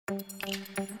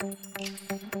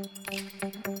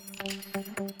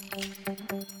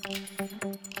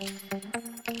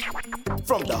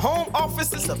From the home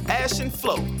offices of Ash and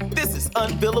Flo, this is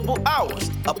Unbillable Hours,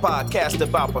 a podcast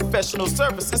about professional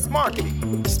services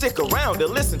marketing. Stick around to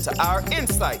listen to our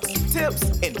insights,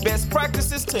 tips, and best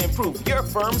practices to improve your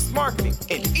firm's marketing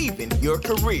and even your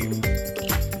career.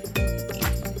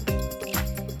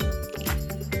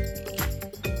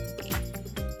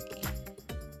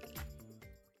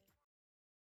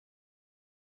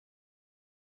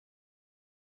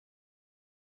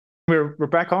 We're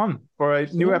back on for a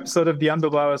new episode of the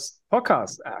Unbillable Hours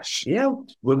podcast, Ash. Yeah,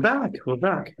 we're back.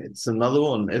 It's another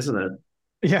one, isn't it?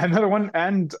 Yeah, another one,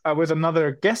 and with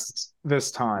another guest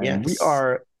this time. Yes. We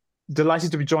are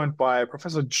delighted to be joined by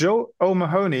Professor Joe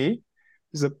O'Mahony,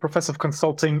 who's a professor of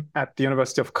consulting at the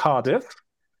University of Cardiff,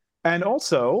 and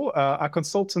also a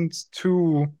consultant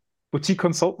to boutique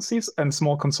consultancies and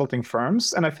small consulting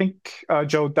firms. And I think,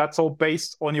 Joe, that's all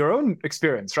based on your own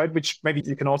experience, right? Which maybe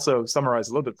you can also summarize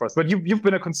a little bit for us. But you've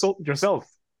been a consultant yourself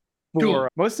for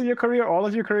most of your career, all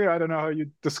of your career. I don't know how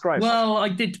you describe it. Well,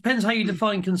 it depends how you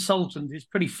define consultant. It's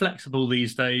pretty flexible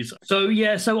these days. So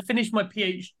I finished my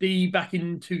PhD back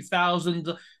in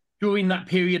 2000. During that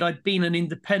period, I'd been an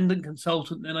independent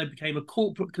consultant. Then I became a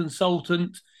corporate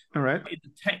consultant. All right. In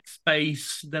the tech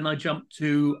space. Then I jumped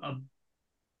to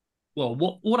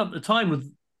what at the time was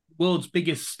the world's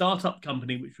biggest startup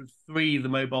company, which was 3, the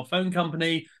mobile phone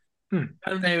company, and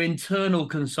their internal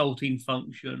consulting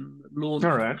function launched.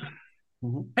 All right.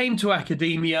 Came to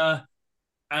academia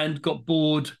and got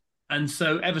bored. And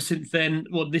so ever since then,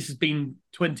 this has been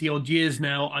 20 odd years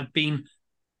now, I've been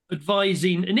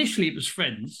advising. Initially, it was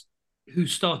friends who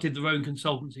started their own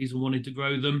consultancies and wanted to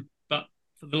grow them. But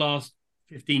for the last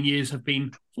 15 years have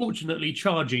been fortunately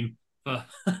charging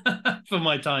for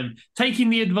my time,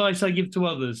 taking the advice I give to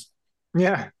others.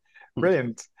 Yeah,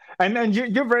 brilliant. And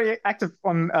you're very active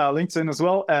on LinkedIn as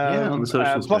well. On the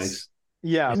social space.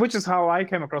 Yeah, which is how I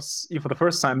came across you for the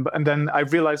first time. And then I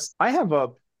realized I have a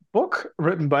book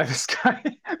written by this guy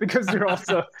because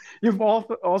you've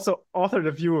also authored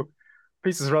a few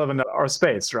pieces relevant to our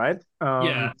space, right?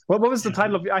 Yeah. What was the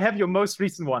title of? I have your most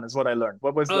recent one, is what I learned.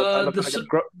 What was the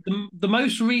title? The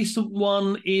most recent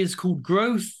one is called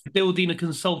Growth: Building a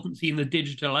Consultancy in the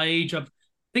Digital Age. I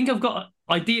think I've got an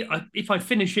idea. If I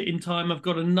finish it in time, I've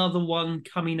got another one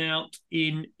coming out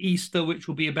in Easter, which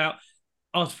will be about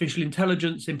artificial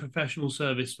intelligence in professional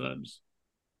service firms.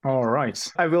 All right.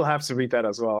 I will have to read that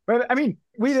as well. But I mean,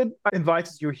 we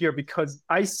invited you here because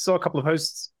I saw a couple of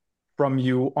posts from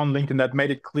you on LinkedIn that made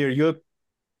it clear you're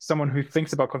someone who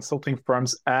thinks about consulting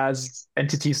firms as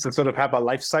entities that sort of have a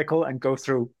life cycle and go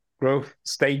through growth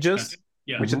stages,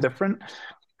 which are different.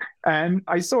 And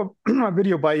I saw a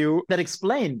video by you that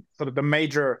explained sort of the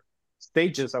major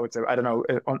stages, I would say, I don't know,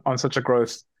 on such a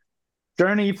growth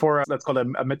journey for, let's call it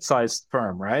a mid-sized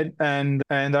firm, right? And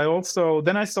I saw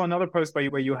another post by you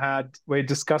where you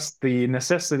discussed the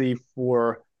necessity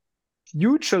for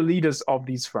future leaders of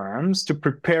these firms to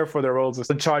prepare for their roles as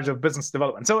in charge of business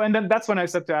development. And then that's when I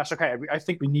said to Ash, okay, I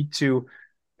think we need to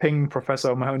ping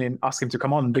Professor O'Mahony and ask him to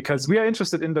come on because we are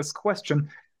interested in this question.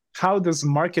 How does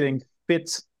marketing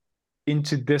fit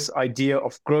into this idea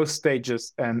of growth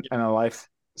stages and a life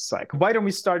cycle? Why don't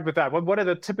we start with that? What are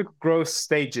the typical growth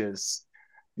stages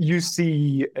you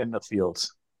see in the field?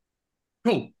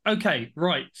 Cool. Okay,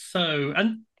 right. So,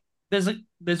 and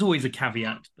there's always a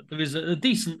caveat, but there is a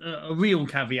real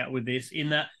caveat with this in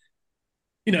that,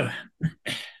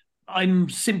 I'm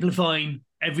simplifying.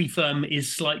 Every firm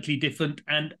is slightly different.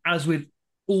 And as with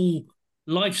all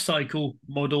life cycle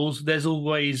models, there's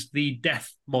always the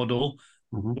death model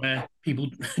where people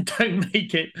don't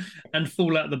make it and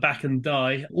fall out the back and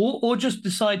die, or just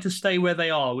decide to stay where they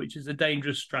are, which is a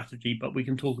dangerous strategy, but we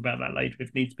can talk about that later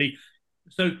if needs be.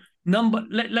 So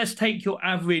let's take your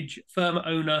average firm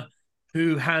owner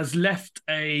who has left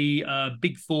a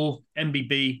Big Four,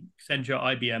 MBB, Accenture,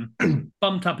 IBM,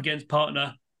 bumped up against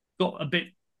partner, got a bit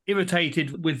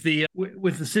irritated with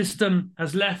the system,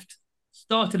 has left,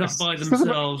 started up by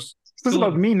themselves. This is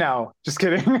about me now. Just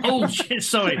kidding. Oh, shit,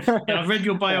 sorry. Yeah, I've read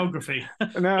your biography.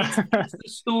 No. It's the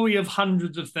story of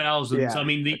hundreds of thousands. Yeah, I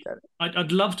mean,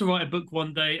 I'd love to write a book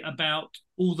one day about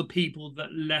all the people that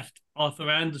left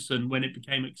Arthur Andersen when it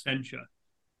became Accenture.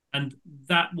 And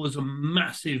that was a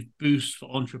massive boost for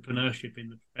entrepreneurship in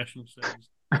the professional service.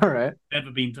 All right.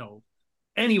 Never been told.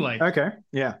 Anyway. Okay.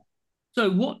 Yeah. So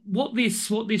what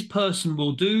this person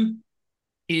will do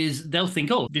is they'll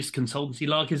think, oh, this consultancy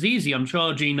lark is easy. I'm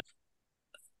charging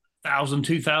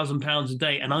 £1,000, £2,000 a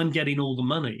day, and I'm getting all the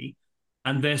money.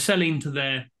 And they're selling to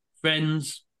their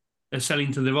friends, they're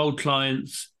selling to their old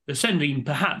clients, they're sending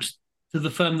perhaps to the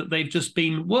firm that they've just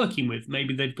been working with.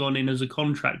 Maybe they've gone in as a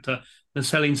contractor, they're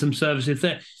selling some services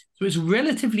there. So it's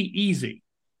relatively easy,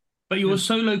 but you're a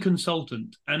solo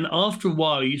consultant. And after a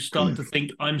while, you start to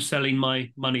think, I'm selling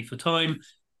my money for time.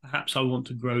 Perhaps I want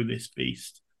to grow this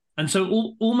beast. And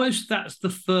so almost that's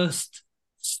the first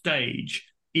stage,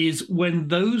 is when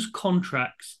those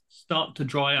contracts start to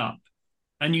dry up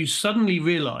and you suddenly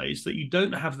realize that you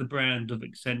don't have the brand of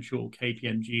Accenture or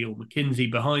KPMG or McKinsey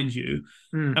behind you,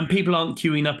 and people aren't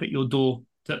queuing up at your door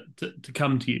to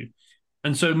come to you.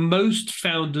 And so most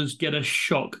founders get a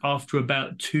shock after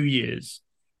about 2 years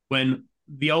when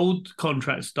the old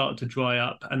contracts start to dry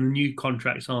up and the new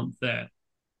contracts aren't there.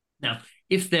 Now,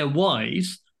 if they're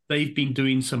wise, they've been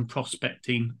doing some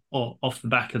prospecting off the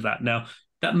back of that. Now,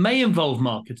 that may involve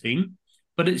marketing,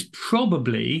 but it's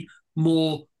probably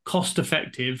more cost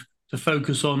effective to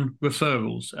focus on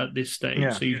referrals at this stage.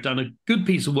 Yeah. So you've done a good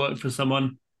piece of work for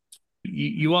someone,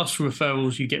 you ask for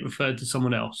referrals, you get referred to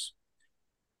someone else.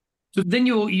 So then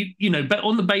but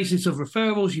on the basis of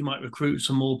referrals, you might recruit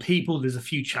some more people. There's a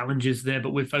few challenges there,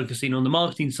 but we're focusing on the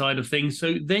marketing side of things.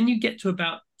 So then you get to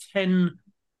about 10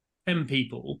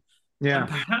 people. Yeah. And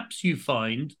perhaps you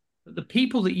find that the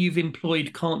people that you've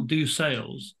employed can't do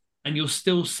sales and you're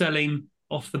still selling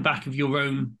off the back of your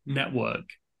own network.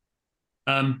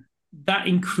 That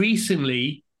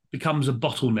increasingly becomes a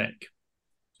bottleneck.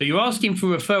 So you're asking for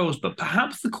referrals, but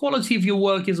perhaps the quality of your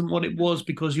work isn't what it was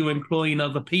because you're employing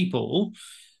other people.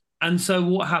 And so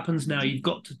what happens now? You've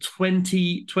got to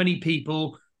 20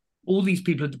 people. All these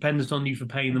people are dependent on you for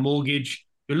paying the mortgage.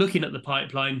 You're looking at the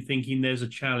pipeline thinking there's a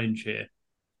challenge here.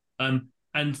 And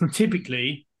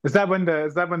typically... Is that when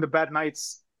the bad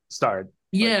nights start?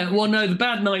 Yeah, well, no, the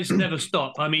bad nights never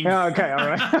stop. I mean... okay, all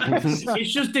right.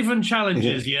 It's just different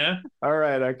challenges, yeah? All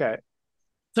right, okay.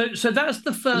 So that's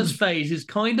the first phase, is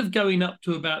kind of going up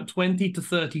to about 20 to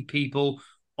 30 people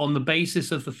on the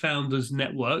basis of the founder's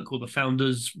network or the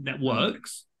founder's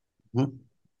networks. Mm-hmm.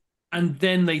 And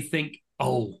then they think,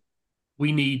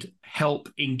 we need help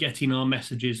in getting our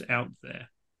messages out there.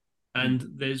 And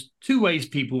there's two ways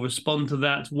people respond to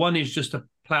that. One is just to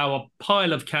plow a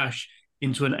pile of cash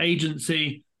into an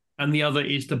agency, and the other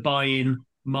is to buy in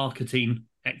marketing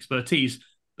expertise.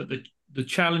 But the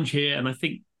challenge here, and I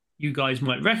think you guys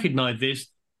might recognize this,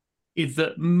 is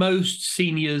that most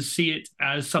seniors see it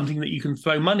as something that you can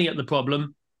throw money at the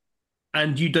problem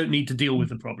and you don't need to deal with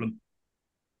the problem.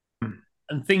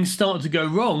 And things start to go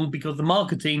wrong because the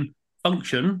marketing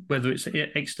function, whether it's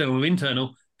external or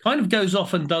internal, kind of goes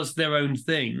off and does their own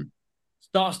thing,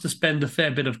 starts to spend a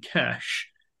fair bit of cash,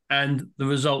 and the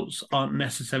results aren't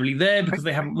necessarily there because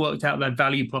they haven't worked out their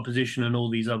value proposition and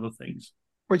all these other things.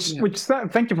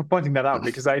 Thank you for pointing that out,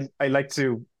 because I like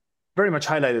to very much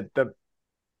highlight it, that,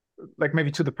 like,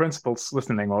 maybe to the principals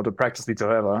listening or the practice leads or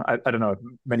whatever, I don't know if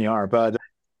many are, but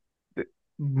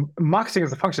marketing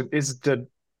as a function is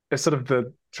sort of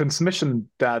the transmission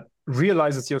that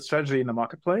realizes your strategy in the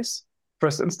marketplace,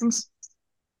 first instance.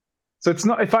 So it's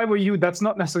not, if I were you, that's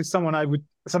not necessarily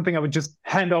something I would just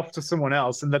hand off to someone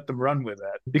else and let them run with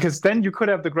it, because then you could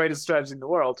have the greatest strategy in the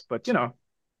world, but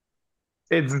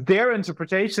it's their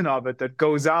interpretation of it that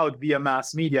goes out via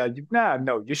mass media.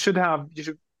 You should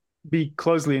be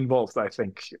closely involved, I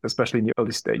think, especially in the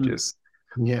early stages.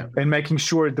 Yeah. And making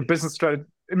sure the business strategy,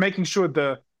 making sure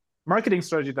the marketing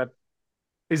strategy that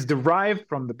is derived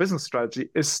from the business strategy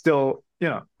is still,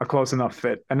 a close enough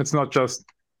fit. And it's not just,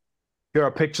 here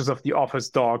are pictures of the office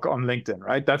dog on LinkedIn,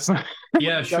 right? That's not...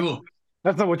 Yeah, sure.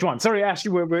 That's not what you want. Sorry, Ash,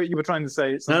 you were trying to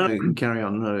say something. No, carry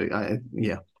on.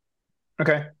 Yeah.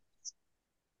 Okay.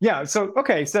 Yeah. So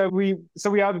we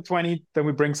are at 20, then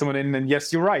we bring someone in, and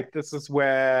yes, you're right. This is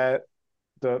where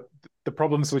the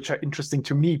problems which are interesting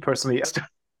to me personally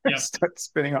start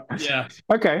spinning up. Yeah.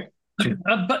 Okay.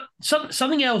 But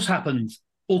something else happens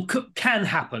or can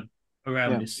happen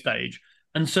around this stage,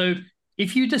 and so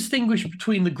if you distinguish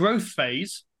between the growth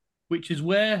phase, which is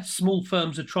where small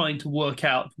firms are trying to work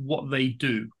out what they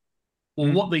do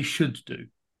or what they should do,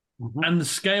 and the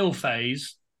scale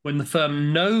phase, when the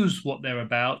firm knows what they're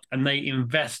about and they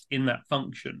invest in that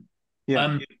function.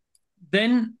 Yeah.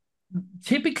 Then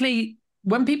typically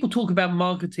when people talk about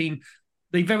marketing,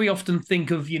 they very often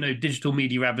think of, digital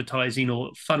media advertising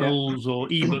or funnels or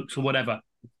ebooks or whatever.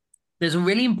 There's a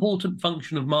really important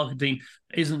function of marketing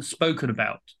that isn't spoken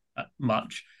about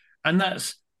much, and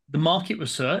that's the market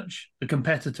research, the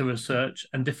competitor research,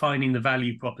 and defining the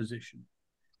value proposition.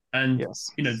 And,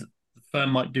 the firm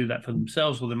might do that for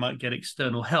themselves, or they might get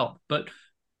external help. But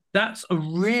that's a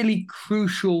really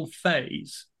crucial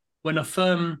phase when a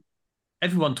firm,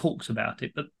 everyone talks about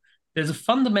it, but there's a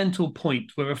fundamental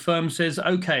point where a firm says,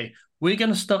 okay, we're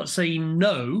going to start saying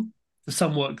no to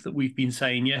some work that we've been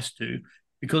saying yes to,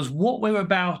 because what we're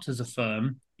about as a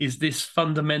firm is this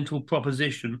fundamental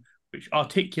proposition which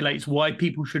articulates why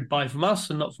people should buy from us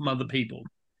and not from other people.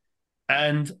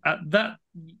 And at that,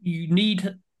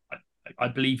 I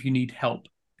believe you need help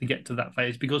to get to that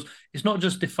phase, because it's not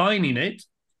just defining it.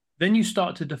 Then you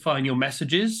start to define your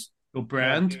messages, your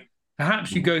brand.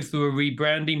 Perhaps you go through a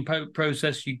rebranding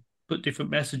process, you put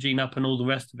different messaging up and all the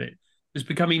rest of it. It's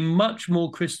becoming much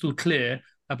more crystal clear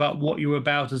about what you're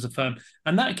about as a firm.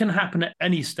 And that can happen at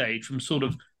any stage, from sort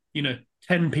of,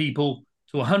 10 people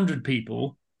to 100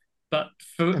 people. But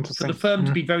for the firm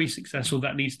to be very successful,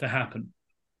 that needs to happen.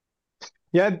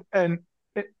 Yeah, and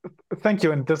thank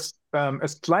you. And this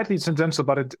is slightly tangential,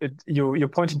 but you're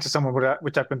pointing to something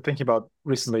which I've been thinking about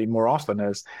recently more often.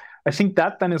 Is I think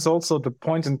that then is also the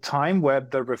point in time where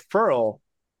the referral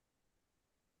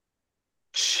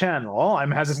channel,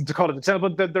 I'm hesitant to call it a channel,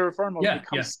 but the referral model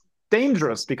becomes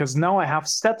dangerous, because now I have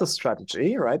set a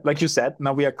strategy, right? Like you said,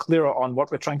 now we are clearer on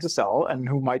what we're trying to sell and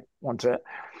who might want it.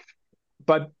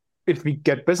 But if we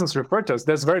get business referred to us,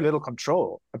 there's very little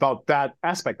control about that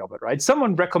aspect of it, right?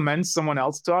 Someone recommends someone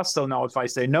else to us. So now if I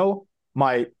say no,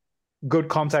 my good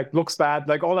contact looks bad,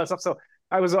 like all that stuff. So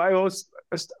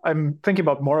I'm thinking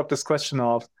about more of this question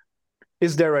of,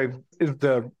 is there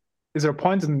a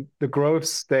point in the growth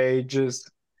stages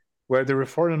where the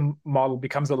referral model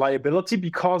becomes a liability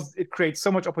because it creates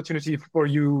so much opportunity for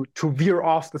you to veer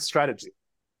off the strategy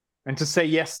and to say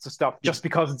yes to stuff just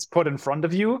because it's put in front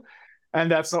of you? And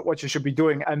that's not what you should be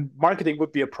doing. And marketing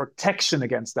would be a protection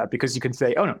against that, because you can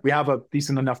say, oh no, we have a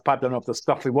decent enough pipeline of the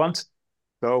stuff we want.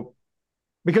 So,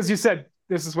 because you said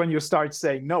this is when you start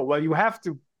saying no, well, you have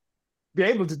to be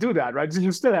able to do that, right? So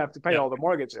you still have to pay all the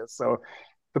mortgages. So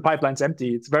the pipeline's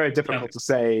empty. It's very difficult to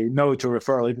say no to a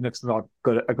referral, even if it's not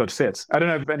a good fit. I don't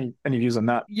know if any views on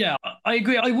that. Yeah, I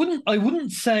agree. I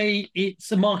wouldn't say it's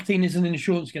a marketing is an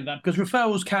insurance against that, because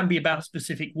referrals can be about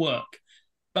specific work.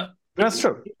 But that's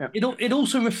true. Yeah. It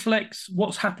also reflects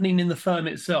what's happening in the firm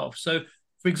itself. So,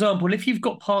 for example, if you've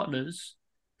got partners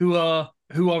who are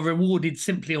rewarded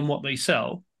simply on what they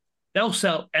sell, they'll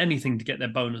sell anything to get their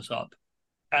bonus up,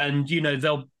 and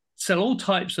they'll sell all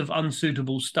types of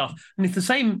unsuitable stuff. And if the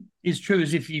same is true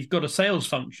as if you've got a sales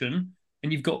function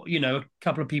and you've got a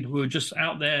couple of people who are just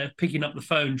out there picking up the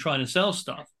phone trying to sell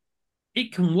stuff,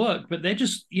 it can work. But they're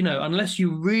just unless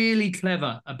you're really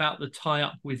clever about the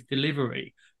tie-up with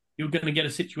delivery, you're going to get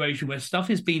a situation where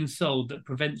stuff is being sold that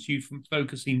prevents you from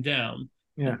focusing down,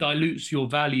 and dilutes your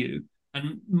value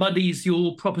and muddies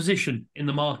your proposition in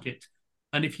the market.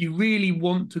 And if you really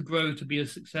want to grow to be a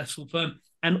successful firm,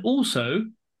 and also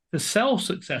to sell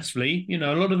successfully, a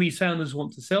lot of these founders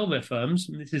want to sell their firms,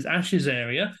 and this is Ash's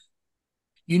area,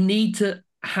 you need to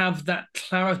have that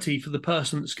clarity for the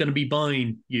person that's going to be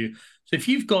buying you. So if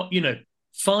you've got,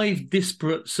 5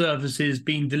 disparate services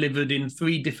being delivered in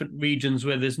 3 different regions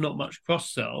where there's not much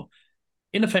cross-sell,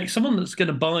 in effect, someone that's going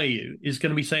to buy you is going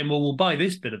to be saying, well, we'll buy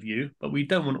this bit of you, but we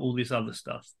don't want all this other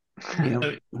stuff. Yeah.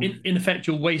 So in effect,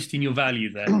 you're wasting your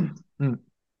value there.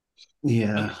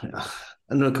 Yeah.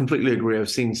 And I completely agree. I've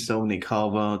seen so many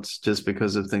carve-outs just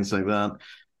because of things like that.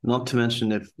 Not to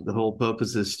mention, if the whole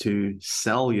purpose is to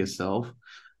sell yourself,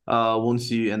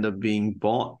 once you end up being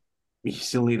bought, you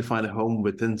still need to find a home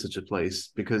within such a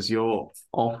place, because your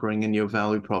offering and your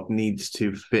value prop needs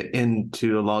to fit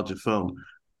into a larger firm.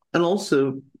 And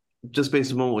also, just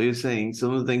based on what you're saying,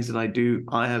 some of the things that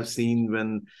I have seen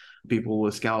when people were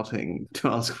scouting to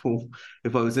ask for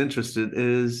if I was interested,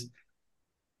 is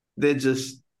they're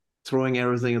just throwing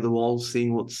everything at the wall,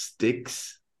 seeing what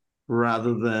sticks,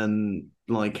 rather than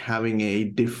like having a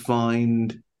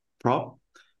defined prop,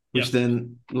 which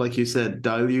then, like you said,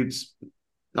 dilutes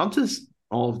not just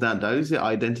all of that, dilutes the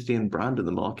identity and brand in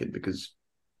the market, because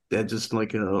they're just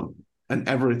like an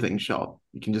everything shop.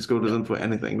 You can just go to them for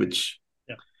anything, which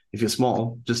if you're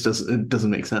small, just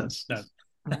doesn't make sense. No.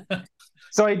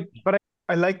 But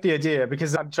I like the idea,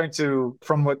 because I'm trying to,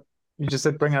 from what you just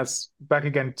said, bring us back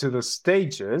again to the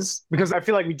stages, because I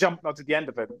feel like we jumped not to the end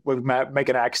of it. We'll make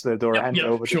an exit or hand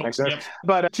over to the next.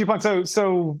 But 2 points.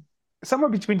 So somewhere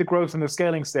between the growth and the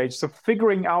scaling stage. So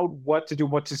figuring out what to do,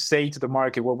 what to say to the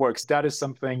market, what works. That is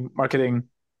something marketing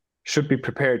should be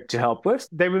prepared to help with.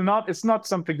 It's not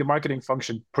something the marketing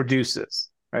function produces,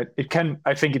 right?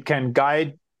 I think it can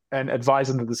guide and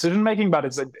advise on the decision making, but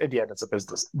in the end, it's a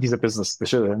business. These are business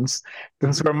decisions.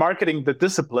 Since we're marketing, the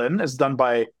discipline is done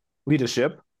by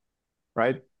leadership,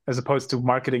 right? As opposed to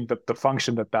marketing the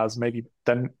function that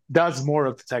does more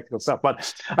of the technical stuff.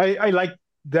 But I like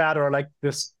that, or I like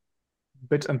this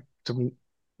bit, and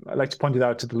I like to point it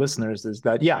out to the listeners, is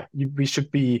that we should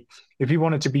be, if we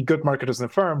wanted to be good marketers in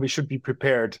the firm, we should be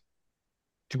prepared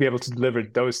to be able to deliver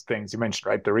those things you mentioned,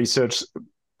 right? The research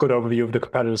good overview of the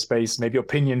competitive space, maybe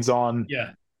opinions on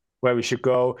where we should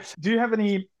go. Do you have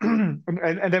any,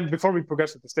 and then before we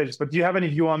progress with the stages, but do you have any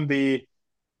view on the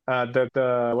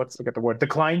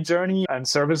client journey and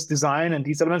service design and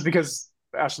these elements? Because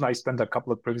Ash and I spent a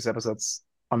couple of previous episodes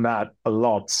on that a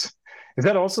lot. Is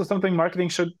that also something marketing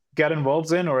should get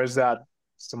involved in, or is that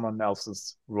someone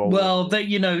else's role? Well,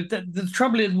 the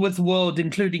trouble with the world,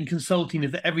 including consulting,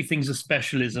 is that everything's a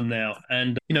specialism now,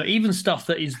 and even stuff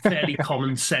that is fairly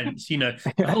common sense.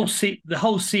 The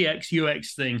whole CX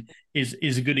UX thing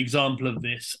is a good example of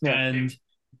this. And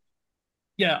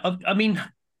I mean,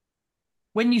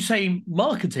 when you say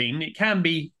marketing, it can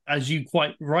be, as you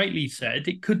quite rightly said,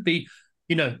 it could be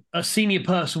a senior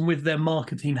person with their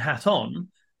marketing hat on,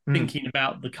 thinking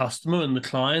about the customer and the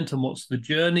client and what's the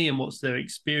journey and what's their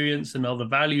experience and other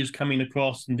values coming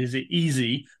across, and is it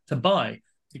easy to buy?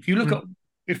 If you look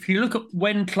at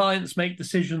when clients make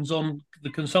decisions on the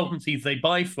consultancies they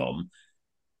buy from,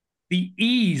 the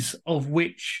ease of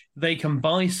which they can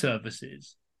buy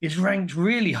services is ranked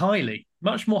really highly,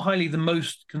 much more highly than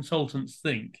most consultants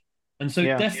think. And so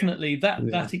definitely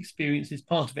that experience is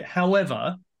part of it.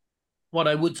 However, what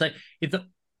I would say is that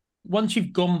once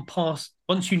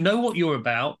you know what you're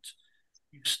about,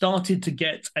 you've started to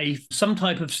get some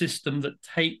type of system that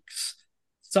takes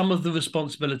some of the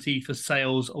responsibility for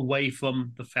sales away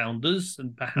from the founders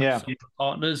and perhaps the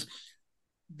partners,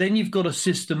 then you've got a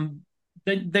system,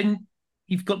 then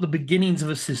you've got the beginnings of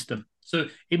a system. So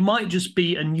it might just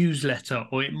be a newsletter,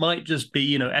 or it might just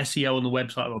be, SEO on the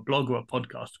website, or a blog, or a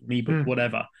podcast, or an ebook,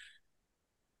 whatever.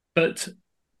 But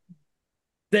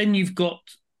then you've got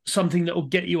something that will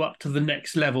get you up to the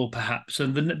next level, perhaps.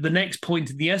 And the next point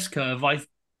in the S-curve,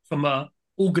 from an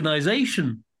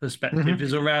organization perspective,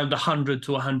 is around 100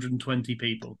 to 120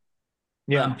 people.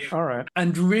 All right.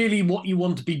 And really what you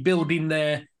want to be building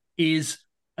there is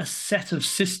a set of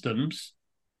systems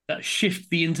that shift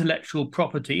the intellectual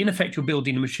property. In effect, you're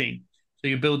building a machine. So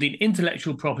you're building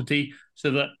intellectual property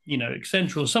so that,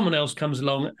 Accenture or someone else comes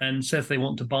along and says they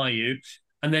want to buy you,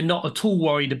 and they're not at all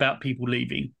worried about people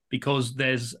leaving, because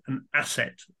there's an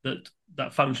asset that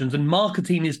functions. And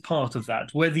marketing is part of that.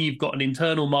 Whether you've got an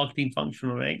internal marketing function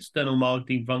or an external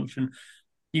marketing function,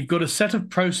 you've got a set of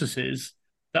processes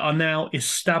that are now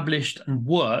established and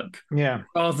work,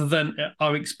 rather than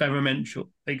are experiential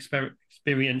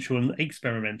and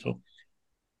experimental.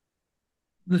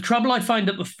 The trouble I find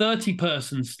at the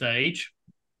 30-person stage,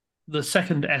 the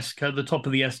second S-curve, the top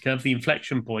of the S-curve, the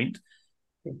inflection point,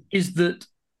 is that,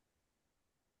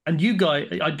 and you guys,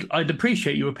 I'd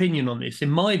appreciate your opinion on this. In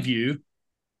my view,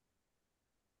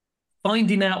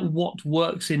 finding out what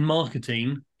works in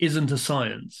marketing isn't a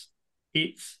science.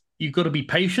 You've got to be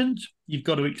patient, you've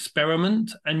got to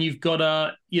experiment, and you've got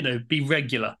to, be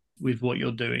regular with what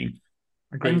you're doing.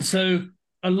 Agreed. And so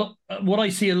what I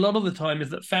see a lot of the time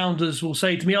is that founders will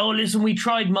say to me, "Oh, listen, we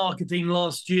tried marketing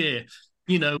last year.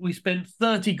 We spent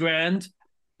 30 grand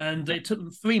and it took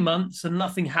them 3 months and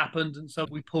nothing happened. And so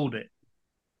we pulled it."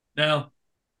 Now,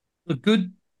 the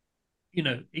good,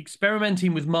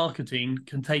 experimenting with marketing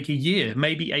can take a year,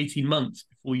 maybe 18 months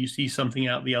before you see something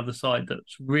out the other side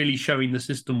that's really showing the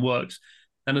system works.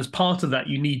 And as part of that,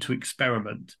 you need to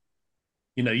experiment.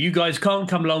 You guys can't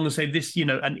come along and say this,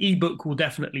 an ebook will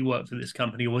definitely work for this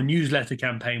company, or a newsletter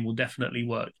campaign will definitely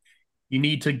work. You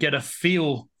need to get a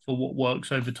feel for what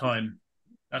works over time.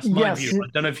 That's my view. I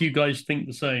don't know if you guys think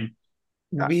the same.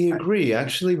 We agree.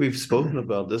 Actually, we've spoken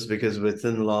about this, because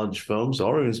within large firms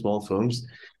or in small firms,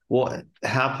 what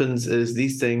happens is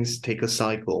these things take a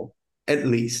cycle, at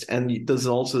least. And there's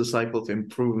also a cycle of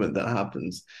improvement that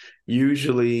happens.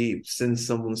 Usually, since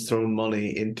someone's thrown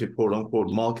money into quote unquote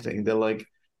marketing, they're like,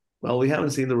 well, we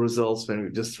haven't seen the results when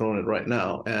we've just thrown it right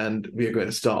now, and we are going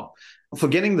to stop.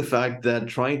 Forgetting the fact that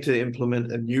trying to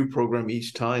implement a new program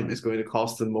each time is going to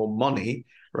cost them more money,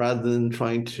 rather than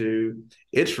trying to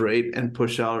iterate and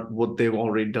push out what they've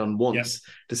already done once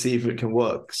to see if it can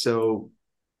work. So,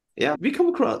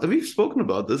 we've spoken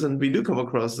about this, and we do come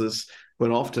across this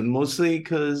quite often, mostly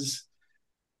because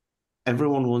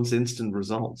everyone wants instant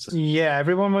results. Yeah,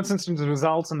 everyone wants instant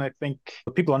results. And I think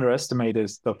what people underestimate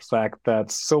is the fact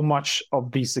that so much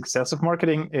of the success of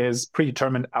marketing is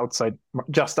predetermined outside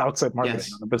marketing,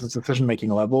 on a business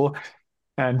decision-making level.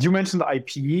 And you mentioned the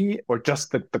IP, or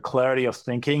just the clarity of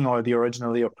thinking, or the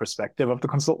originality of perspective of the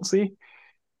consultancy.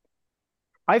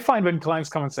 I find when clients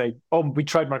come and say, "Oh, we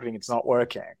tried marketing, it's not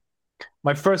working,"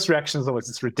 my first reaction is always,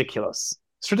 "It's ridiculous.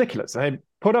 It's ridiculous. I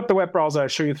put up the web browser, I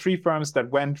show you 3 firms that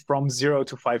went from 0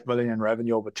 to 5 million in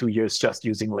revenue over 2 years just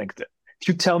using LinkedIn. If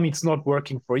you tell me it's not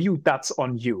working for you, that's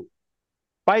on you."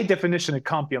 By definition, it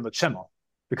can't be on the channel,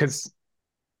 because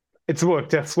it's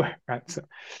worked elsewhere, right?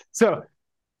 So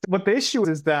what the issue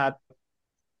is that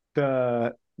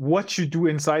what you do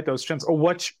inside those trends, or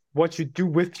what you do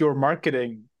with your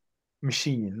marketing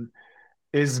machine,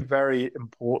 is very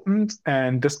important.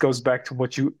 And this goes back to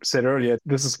what you said earlier.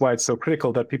 This is why it's so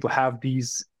critical that people have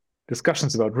these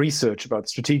discussions about research, about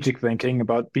strategic thinking,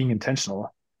 about being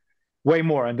intentional, way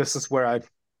more. And this is where I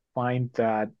find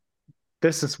that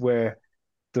this is where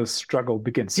the struggle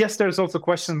begins. Yes, there's also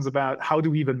questions about how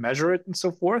do we even measure it and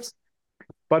so forth.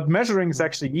 But measuring is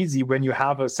actually easy when you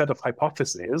have a set of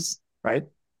hypotheses, right?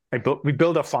 We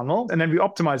build a funnel and then we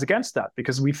optimize against that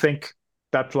because we think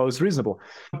that flow is reasonable.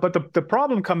 But the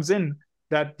problem comes in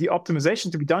that the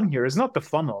optimization to be done here is not the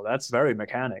funnel. That's very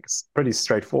mechanics, pretty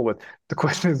straightforward. The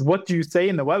question is, what do you say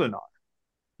in the webinar?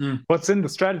 What's in the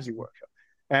strategy workshop?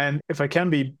 And if I can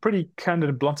be pretty candid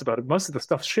and blunt about it, most of the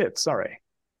stuff's shit, sorry.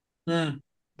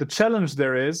 The challenge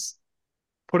there is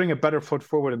putting a better foot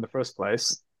forward in the first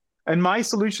place. And my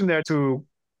solution there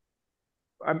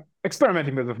I'm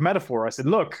experimenting with metaphor. I said,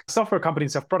 look, software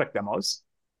companies have product demos.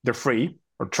 They're free,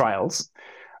 or trials.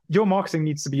 Your marketing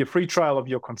needs to be a free trial of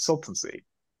your consultancy.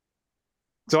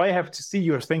 So I have to see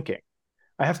your thinking.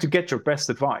 I have to get your best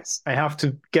advice. I have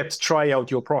to get to try out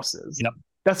your process. Yep.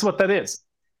 That's what that is.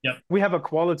 Yep. We have a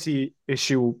quality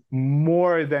issue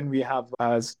more than we have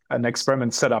as an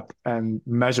experiment setup and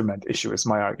measurement issue, is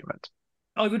my argument.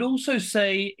 I would also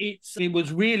say it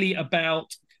was really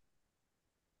about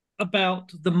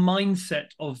the mindset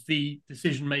of the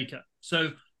decision maker.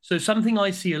 So something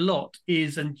I see a lot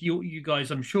is, and you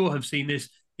guys I'm sure have seen this,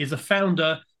 is a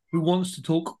founder who wants to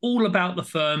talk all about the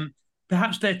firm.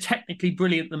 Perhaps they're technically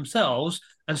brilliant themselves,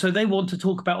 and so they want to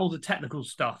talk about all the technical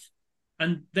stuff.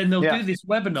 And then they'll do this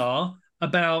webinar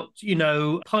about,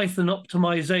 Python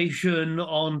optimization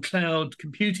on cloud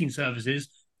computing services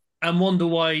and wonder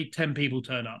why 10 people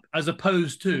turn up, as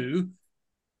opposed to,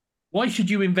 why should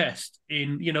you invest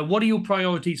in, what are your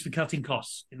priorities for cutting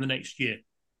costs in the next year?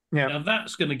 Yeah. Now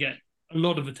that's going to get a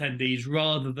lot of attendees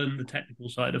rather than the technical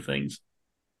side of things.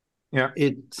 Yeah.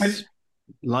 It's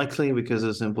likely because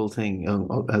a simple thing,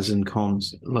 as in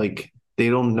comms, like they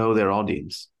don't know their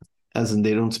audience, as in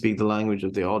they don't speak the language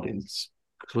of the audience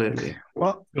clearly.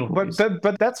 Well,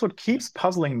 but that's what keeps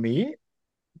puzzling me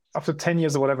after 10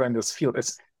 years or whatever in this field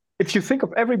is, if you think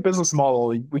of every business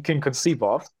model we can conceive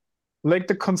of, like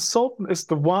the consultant is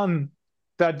the one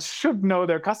that should know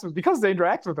their customers because they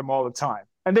interact with them all the time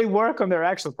and they work on their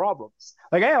actual problems.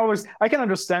 Like I can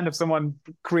understand if someone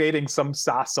creating some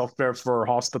SaaS software for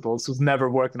hospitals who's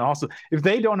never worked in a hospital, if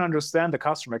they don't understand the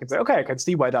customer, I can say, okay, I can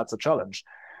see why that's a challenge.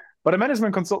 But a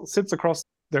management consultant sits across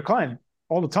their client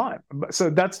all the time.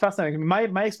 So that's fascinating. My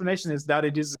explanation is that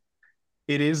it is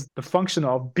the function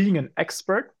of being an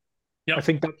expert. Yep. I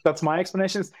think that's my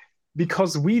explanation. Is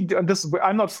because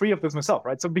I'm not free of this myself,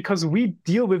 right? So because we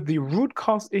deal with the root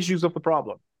cause issues of the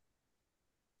problem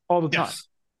all the time.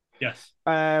 Yes.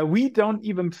 We don't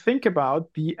even think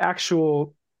about the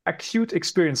actual acute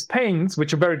experienced pains,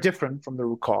 which are very different from the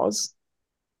root cause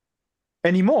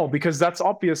anymore, because that's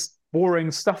obvious,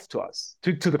 boring stuff to us.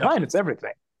 To the client, it's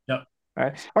everything. Yeah.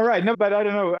 Right. All right. No, but I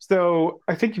don't know. So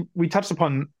I think we touched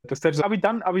upon the stages. Are we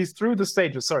done? Are we through the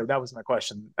stages? Sorry, that was my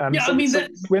question.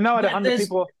 We're now at 100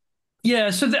 people.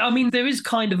 Yeah, so there is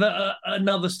kind of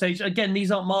another stage. Again, these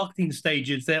aren't marketing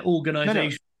stages; they're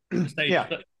organization stages. Yeah.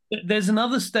 But there's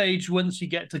another stage once you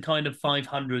get to kind of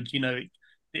 500.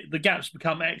 The gaps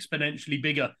become exponentially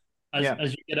bigger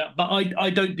as you get up. But I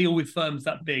don't deal with firms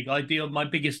that big. My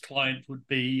biggest client would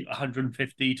be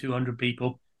 150, 200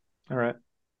 people. All right.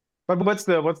 But what's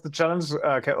the challenge?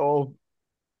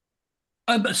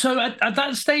 So at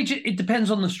that stage, it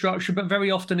depends on the structure, but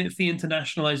very often it's the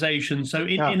internationalization. So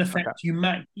in effect,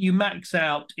 you max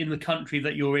out in the country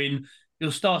that you're in.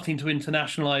 You're starting to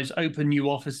internationalize, open new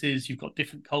offices. You've got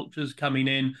different cultures coming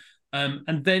in,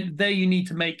 and then there you need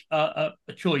to make a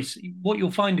choice. What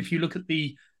you'll find if you look at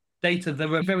the data,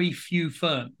 there are very few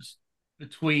firms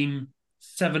between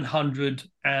 700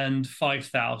 and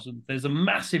 5,000. There's a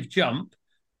massive jump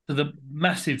to the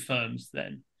massive firms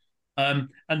then. And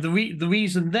the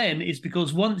reason then is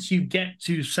because once you get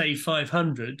to, say,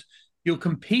 500, you're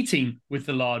competing with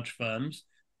the large firms,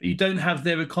 but you don't have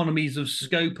their economies of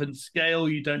scope and scale.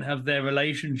 You don't have their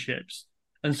relationships.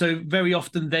 And so very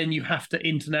often then you have to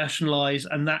internationalize,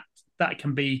 and that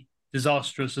can be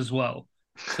disastrous as well.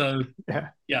 So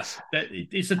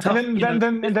it's a tough.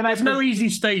 There's no easy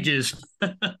stages.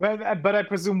 But I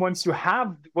presume once you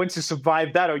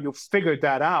survive that or you've figured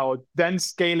that out, then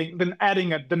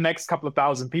adding the next couple of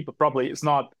thousand people probably is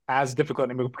not as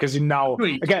difficult anymore, because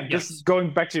this is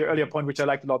going back to your earlier point, which I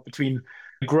liked a lot, between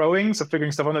growing, so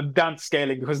figuring stuff out, and then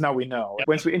scaling because now we know. Yep.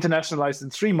 Once we internationalize in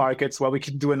 3 markets, well, we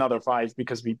can do another 5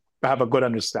 because we have a good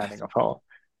understanding of how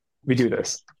we do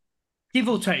this. Give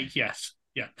or take, yes.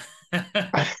 Yeah.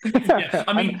 Yeah.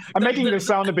 I mean, I'm making this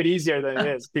sound a bit easier than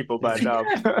it is, people, but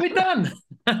we're done.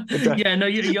 Yeah, no,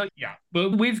 yeah.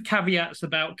 But with caveats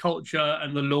about culture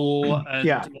and the law. And,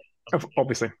 yeah,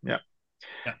 obviously, yeah.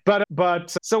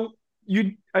 But so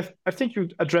I think you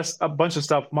addressed a bunch of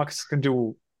stuff marketers can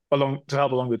do to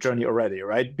help along the journey already,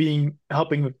 right?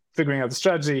 Helping with figuring out the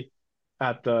strategy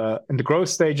in the growth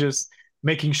stages,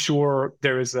 making sure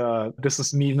there is this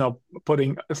is me now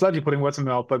slightly putting words in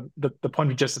my mouth, but the point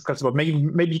we just discussed about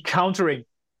maybe countering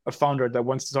a founder that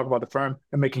wants to talk about the firm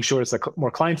and making sure it's a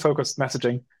more client-focused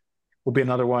messaging will be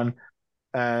another one.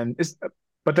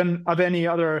 But then are there any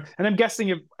other, and I'm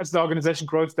guessing as the organization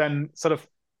grows, then sort of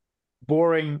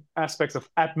boring aspects of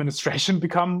administration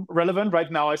become relevant.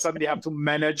 Right now, I suddenly have to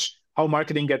manage how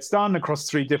marketing gets done across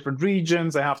 3 different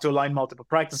regions. I have to align multiple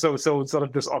practices. So sort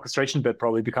of this orchestration bit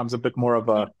probably becomes a bit more of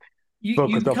a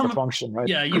focus of the function, right?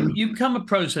 Yeah, you become a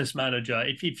process manager.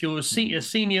 If you're a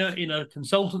senior in a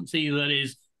consultancy that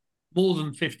is more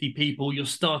than 50 people, you're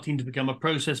starting to become a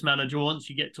process manager. Once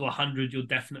you get to 100, you're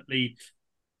definitely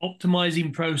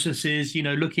optimizing processes,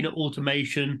 looking at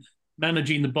automation,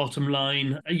 managing the bottom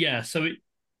line. Yeah,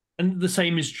 and the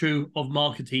same is true of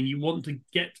marketing. You want to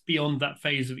get beyond that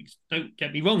phase of, don't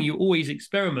get me wrong, you always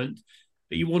experiment,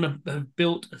 but you want to have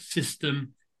built a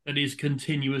system that is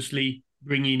continuously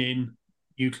bringing in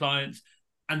new clients.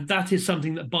 And that is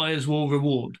something that buyers will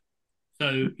reward.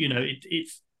 So,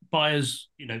 it's buyers,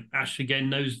 Ash again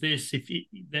knows this. If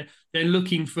they're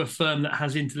looking for a firm that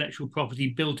has intellectual property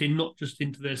built in, not just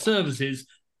into their services,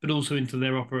 but also into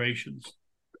their operations.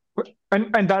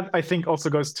 And that, I think, also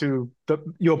goes to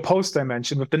your post I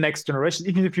mentioned with the next generation.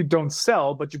 Even if you don't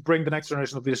sell, but you bring the next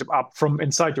generation of leadership up from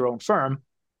inside your own firm,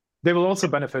 they will also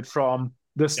benefit from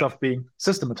this stuff being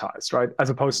systematized, right? As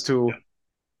opposed to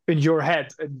in your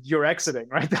head, you're exiting,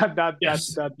 right? That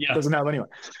doesn't help anyway.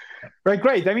 Right,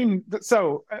 great. I mean,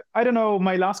 so I don't know.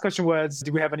 My last question was,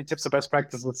 do we have any tips or best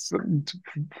practices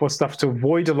for stuff to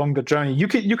avoid along the journey? You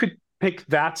could pick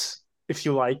that if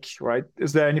you like, right?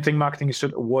 Is there anything marketing you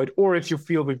should avoid? Or if you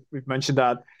feel we've mentioned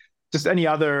that, just any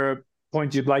other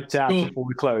point you'd like to add before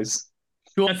we close?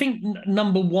 Sure. I think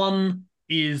number 1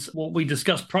 is what we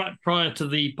discussed prior to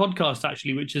the podcast,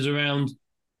 actually, which is around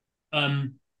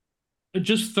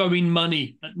just throwing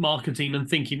money at marketing and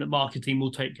thinking that marketing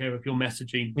will take care of your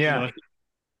messaging. Yeah.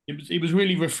 It was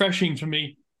really refreshing for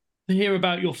me to hear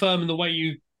about your firm and the way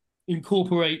you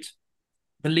incorporate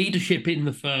the leadership in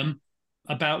the firm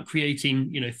about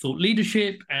creating, thought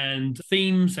leadership and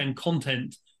themes and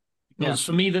content. Because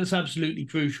for me, that's absolutely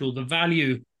crucial. The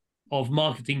value of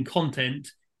marketing content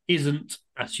isn't,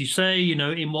 as you say,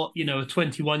 in what, a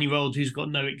 21-year-old who's got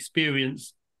no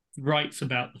experience writes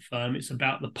about the firm. It's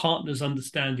about the partner's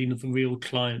understanding of the real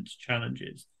client's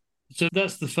challenges. So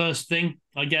that's the first thing,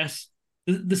 I guess.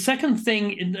 The second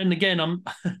thing, and again,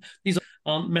 these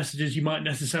aren't messages you might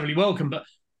necessarily welcome, but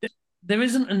there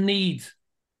isn't a need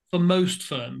for most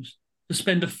firms to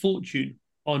spend a fortune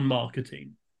on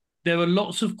marketing. There are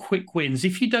lots of quick wins.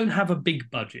 If you don't have a big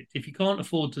budget, if you can't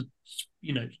afford to,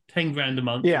 10 grand a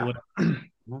month, or whatever,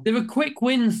 there are quick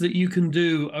wins that you can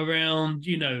do around,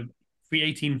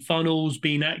 creating funnels,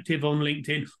 being active on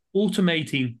LinkedIn,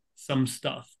 automating some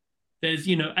stuff. There's,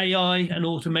 AI and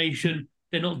automation.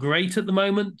 They're not great at the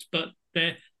moment, but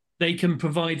they can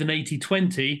provide an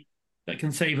 80-20 that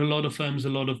can save a lot of firms a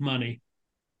lot of money.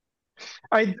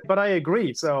 But I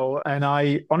agree. So, and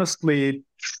I honestly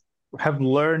have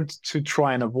learned to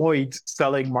try and avoid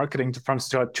selling marketing to firms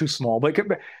that are too small. But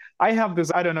I have this,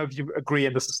 I don't know if you agree,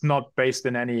 and this is not based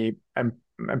in any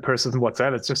empiricism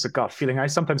whatsoever, it's just a gut feeling. I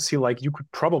sometimes feel like you could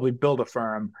probably build a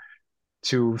firm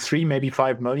to 3, maybe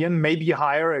 5 million, maybe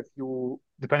higher if you,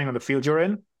 depending on the field you're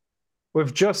in,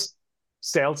 with just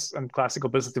sales and classical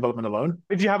business development alone.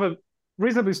 If you have a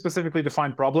reasonably specifically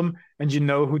defined problem and you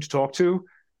know who to talk to,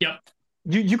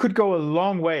 you could go a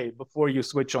long way before you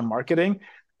switch on marketing.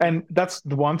 And that's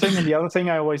the one thing. And the other thing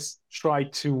I always try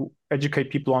to educate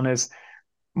people on is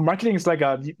marketing is like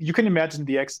you can imagine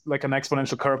like an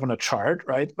exponential curve on a chart,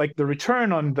 right? Like the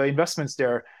return on the investments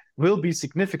there will be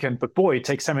significant, but boy, it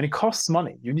takes time and it costs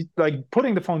money. You need, like,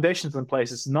 putting the foundations in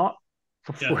place is not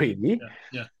for free.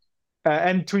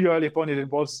 And to your earlier point, it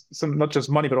involves some, not just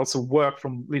money, but also work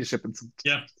from leadership and some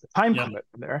time commitment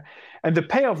there. And the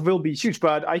payoff will be huge,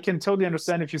 but I can totally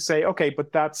understand if you say, okay,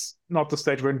 but that's not the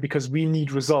stage we're in because we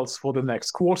need results for the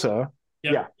next quarter.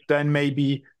 Then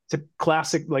maybe the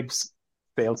classic, like,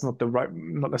 sales, not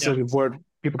necessarily the word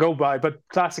people go by, but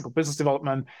classical business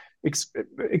development,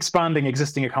 expanding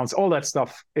existing accounts, all that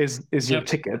stuff is your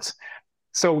ticket.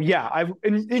 So yeah,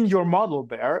 in your model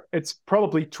there, it's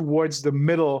probably towards the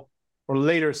middle or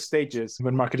later stages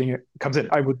when marketing comes in.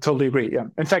 I would totally agree. Yeah.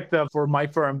 In fact, for my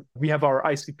firm, we have our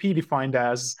ICP defined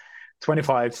as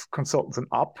 25 consultants and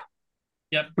up.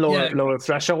 Lower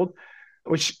threshold,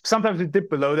 which sometimes we dip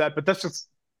below that, but that's just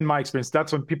in my experience.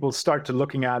 That's when people start to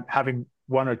looking at having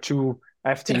 1 or 2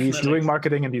 FTEs doing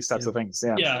marketing and these types of things.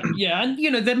 Yeah,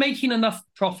 and they're making enough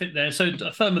profit there. So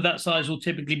a firm of that size will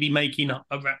typically be making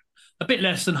a bit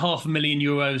less than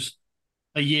 €500,000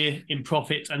 a year in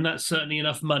profit, and that's certainly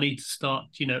enough money to start,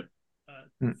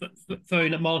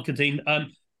 throwing at marketing.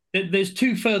 There's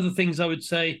 2 further things I would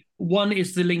say. One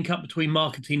is the link up between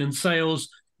marketing and sales.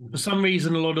 For some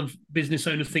reason, a lot of business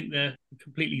owners think they're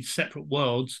completely separate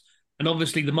worlds. And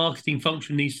obviously, the marketing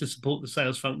function needs to support the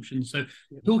sales function. So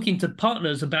talking to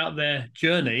partners about their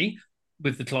journey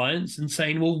with the clients and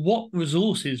saying, well, what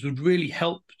resources would really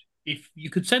help if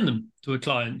you could send them to a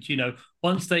client,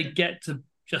 once they get to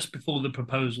just before the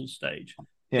proposal stage.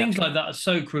 Things like that are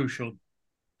so crucial.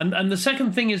 And the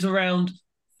second thing is around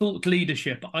thought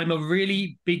leadership. I'm a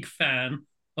really big fan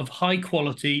of high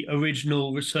quality,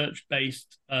 original,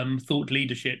 research-based thought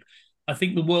leadership. I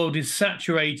think the world is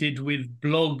saturated with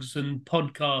blogs and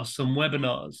podcasts and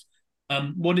webinars.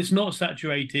 What it's not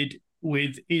saturated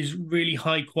with is really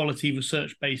high quality,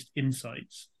 research-based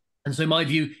insights. And so my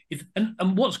view is,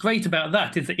 and what's great about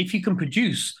that is that if you can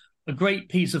produce a great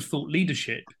piece of thought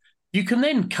leadership, you can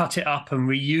then cut it up and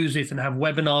reuse it and have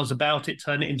webinars about it,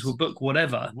 turn it into a book,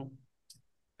 whatever.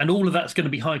 And all of that's going to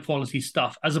be high quality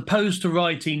stuff, as opposed to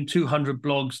writing 200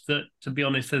 blogs that, to be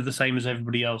honest, they're the same as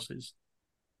everybody else's.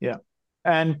 Yeah.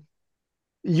 And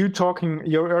your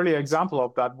earlier example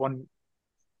of that one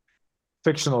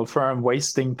fictional firm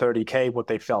wasting 30K, what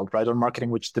they felt, right, on marketing,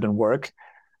 which didn't work.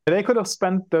 They could have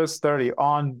spent those 30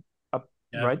 on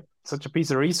such a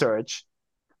piece of research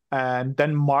and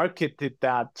then marketed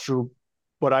that through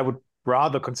what I would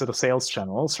rather consider sales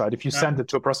channels, right? If you send it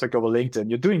to a prospect over LinkedIn,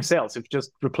 you're doing sales. You've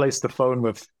just replaced the phone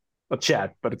with a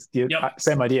chat, but it's the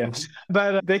same idea.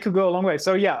 But they could go a long way.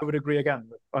 So yeah, I would agree again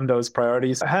on those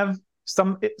priorities. Have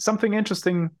something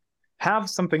interesting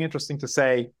to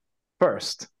say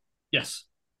first. Yes.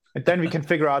 And then we can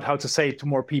figure out how to say it to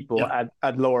more people at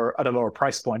a lower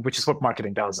price point, which is what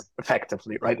marketing does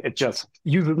effectively, right? It just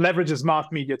leverages mass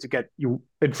media to get you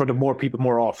in front of more people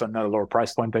more often at a lower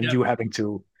price point than you having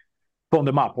to phone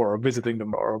them up or visiting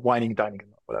them or whining, dining them,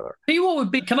 whatever. You what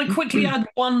would be? Can I quickly add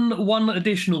one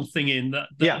additional thing in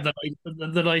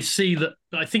that I see that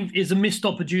I think is a missed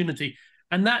opportunity,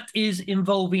 and that is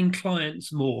involving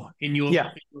clients more in your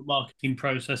marketing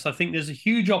process. I think there's a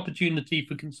huge opportunity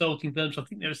for consulting firms. I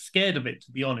think they're scared of it,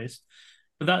 to be honest.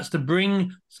 But that's to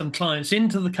bring some clients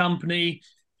into the company,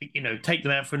 take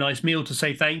them out for a nice meal to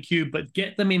say thank you, but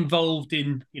get them involved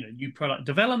in, new product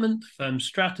development, firm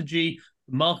strategy,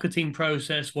 marketing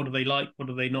process. What do they like? What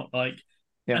do they not like?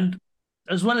 Yeah. And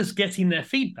as well as getting their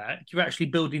feedback, you're actually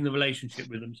building the relationship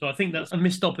with them. So I think that's a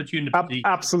missed opportunity.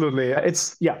 Absolutely.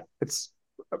 It's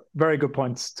very good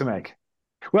points to make.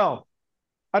 Well,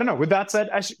 I don't know. With that said,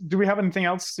 do we have anything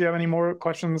else? Do you have any more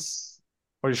questions?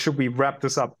 Or should we wrap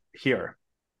this up here?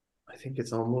 I think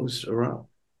it's almost a wrap.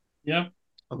 Yeah.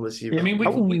 Unless you... I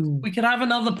mean, we could have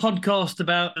another podcast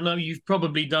about, I know you've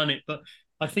probably done it, but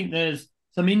I think there's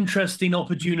some interesting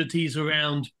opportunities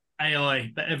around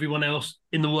AI, but everyone else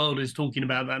in the world is talking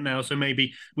about that now. So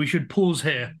maybe we should pause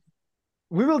here.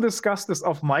 We will discuss this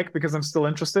off mic because I'm still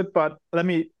interested, but let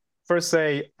me first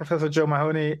say, Professor Joe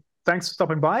Mahoney, thanks for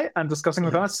stopping by and discussing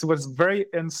with us. It was very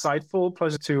insightful.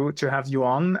 Pleasure to have you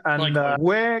on. And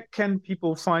where can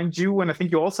people find you? And I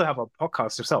think you also have a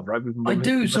podcast yourself, right? I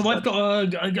do. So I've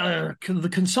got the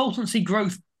Consultancy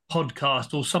Growth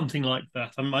Podcast or something like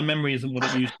that. My memory isn't what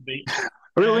it used to be.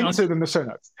 We'll link to it in the show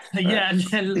notes. Yeah, and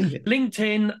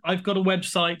LinkedIn, I've got a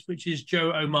website, which is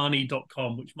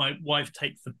joeomani.com, which my wife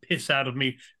takes the piss out of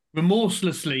me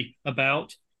remorselessly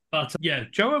about. But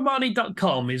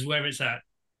joeomani.com is where it's at.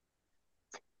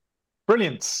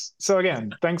 Brilliant. So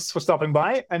again, thanks for stopping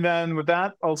by. And then with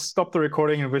that, I'll stop the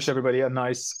recording and wish everybody a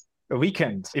nice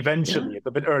weekend. Eventually, it's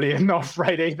a bit earlier on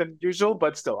Friday than usual,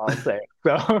 but still, I'll say it.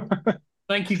 So,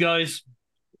 thank you, guys.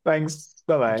 Thanks.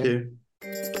 Bye-bye. Thank you.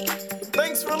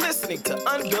 Thanks for listening to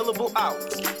Unbillable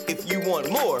Hours. If you want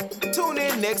more, tune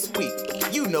in next week.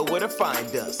 You know where to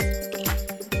find us.